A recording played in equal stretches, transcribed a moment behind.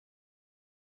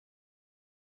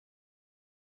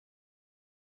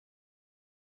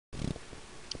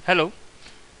Hello,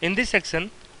 in this section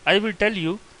I will tell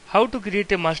you how to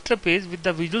create a master page with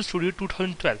the Visual Studio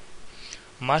 2012.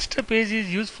 Master page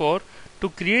is used for to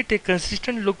create a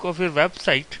consistent look of your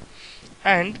website,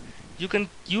 and you can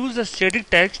use the static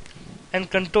text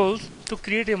and controls to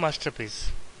create a master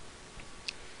page.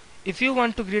 If you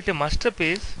want to create a master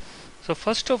page, so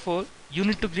first of all you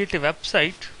need to create a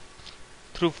website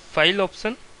through file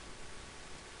option.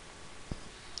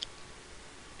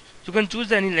 You can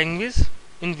choose any language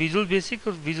in Visual Basic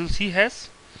or Visual C Hash.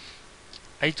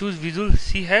 I choose Visual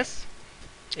C Hash,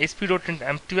 ASP.NET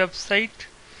Empty website,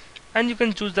 and you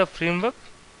can choose the framework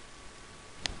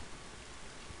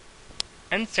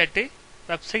and set a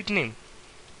website name.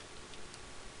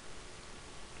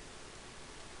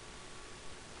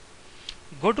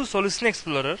 Go to Solution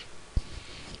Explorer,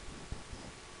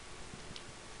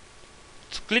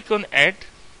 so click on add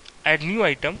new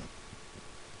item,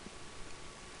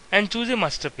 and choose a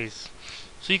master page.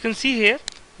 So you can see here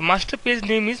master page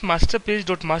name is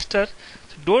masterpage.master.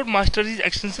 So .master is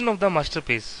extension of the master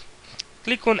page.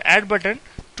 Click on add button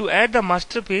to add the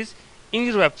master page in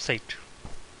your website.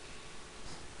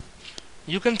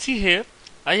 You can see here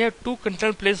I have two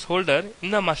content placeholder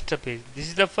in the master page. This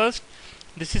is the first,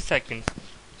 this is second.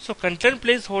 So content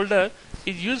placeholder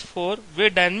is used for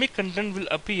where dynamic content will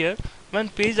appear when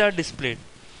pages are displayed.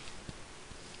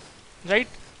 Right?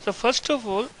 So first of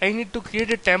all I need to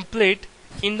create a template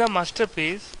in the master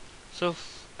page. So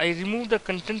I remove the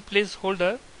content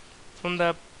placeholder from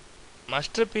the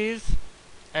master page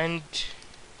and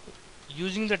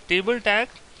using the table tag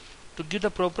to give the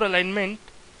proper alignment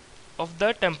of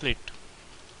the template.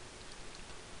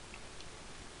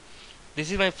 This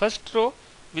is my first row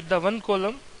with the one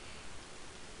column.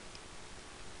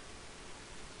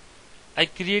 I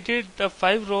created the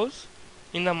 5 rows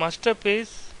in the master page.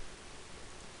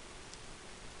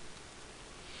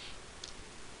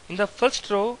 In the first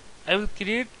row I will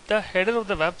create the header of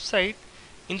the website.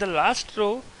 In the last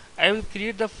row I will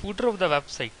create the footer of the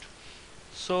website.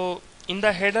 So in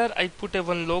the header I put a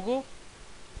one logo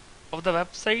of the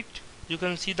website. You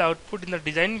can see the output in the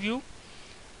design view,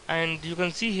 and you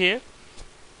can see here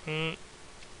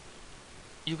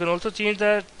you can also change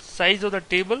the size of the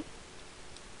table.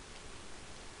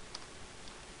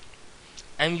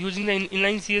 I am using the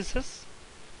inline CSS.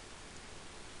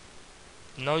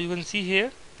 Now you can see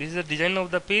here this is the design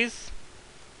of the page.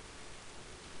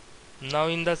 Now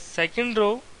in the second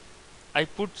row I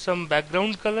put some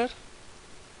background color.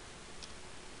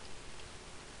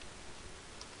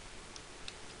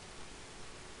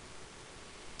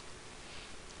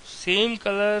 Same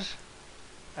color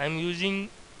I am using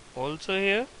also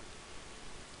here.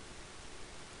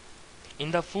 In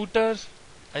the footer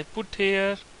I put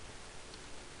here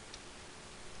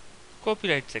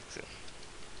copyright section.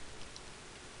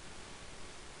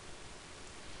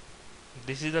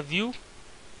 This is the view.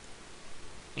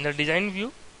 In the design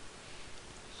view,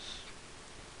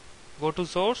 go to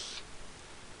source,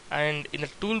 and in the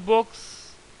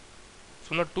toolbox,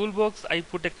 from the toolbox I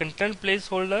put a content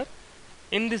placeholder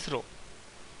in this row.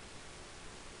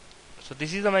 So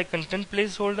this is my content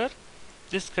placeholder.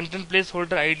 This content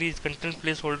placeholder ID is content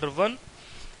placeholder 1.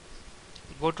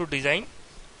 Go to design.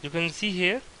 You can see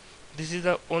here this is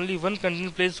the only one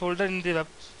content placeholder in the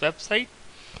website.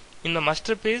 In the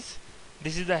master page,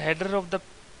 this is the header of the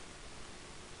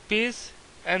page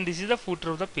and this is the footer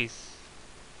of the page.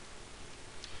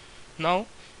 Now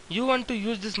you want to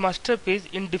use this master page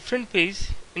in different page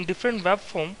in different web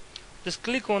form. Just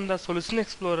click on the Solution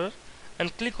Explorer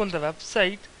and click on the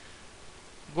website.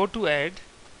 Go to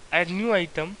add new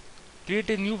item, create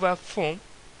a new web form.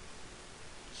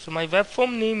 So my web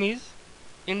form name is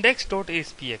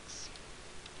index.aspx.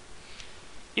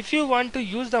 If you want to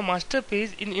use the master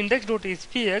page in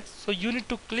index.aspx, so you need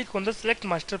to click on the select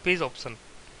master page option.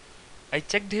 I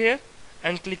checked here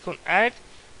and click on add.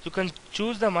 You can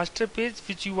choose the master page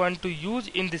which you want to use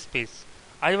in this page.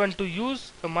 I want to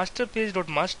use the master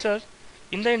page.master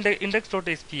in the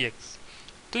index.aspx.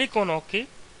 Click on OK.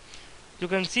 You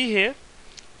can see here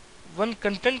one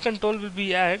content control will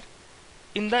be added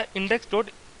in the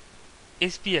index.aspx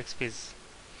page.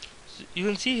 So you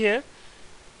can see here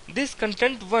this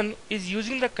content 1 is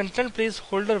using the content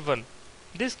placeholder 1.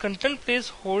 This content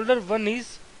placeholder 1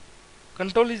 is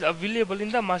control is available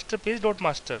in the master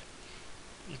page.master.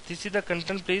 This is the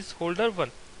content placeholder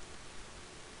 1.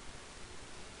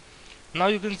 Now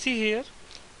you can see here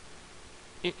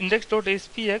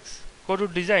index.aspx, go to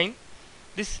design.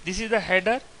 This is the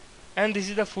header and this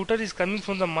is the footer is coming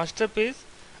from the master page,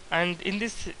 and in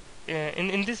this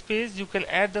in this page you can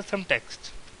add some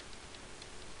text.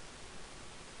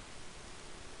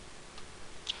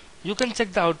 You can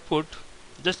check the output.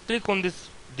 Just click on this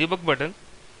debug button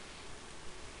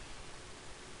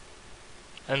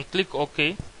and click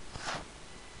OK.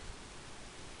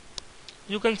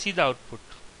 You can see the output.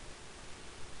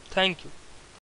 Thank you.